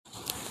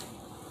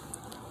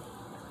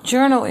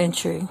Journal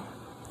entry,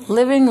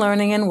 living,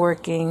 learning, and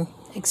working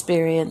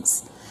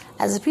experience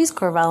as a Peace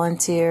Corps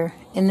volunteer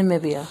in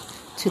Namibia,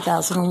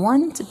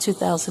 2001 to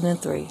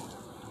 2003.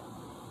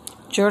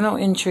 Journal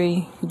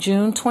entry,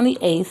 June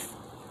 28th,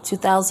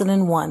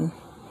 2001.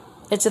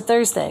 It's a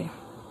Thursday.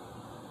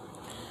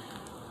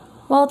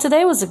 Well,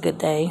 today was a good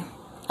day.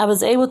 I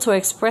was able to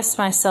express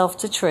myself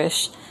to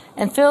Trish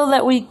and feel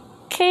that we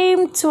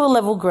came to a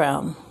level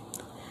ground.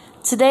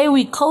 Today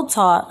we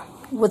co-taught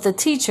with a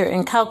teacher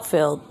in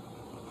Kalkfield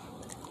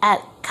at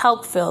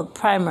Kalkfield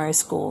Primary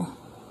School.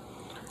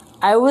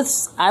 I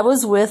was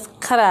with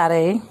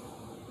karate.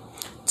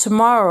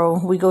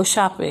 Tomorrow we go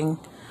shopping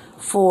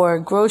for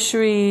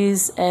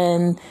groceries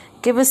and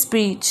give a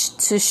speech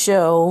to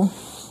show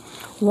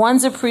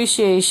one's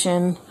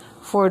appreciation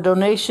for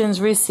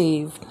donations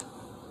received.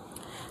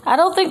 I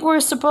don't think we're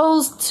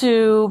supposed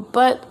to,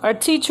 but our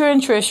teacher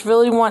and Trish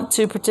really want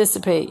to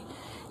participate.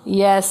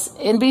 Yes,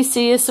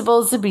 NBC is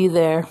supposed to be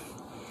there.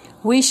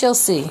 We shall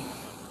see.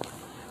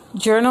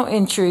 Journal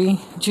entry,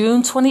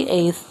 June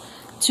 28th,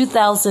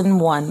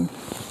 2001.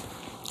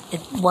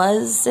 It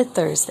was a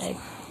Thursday.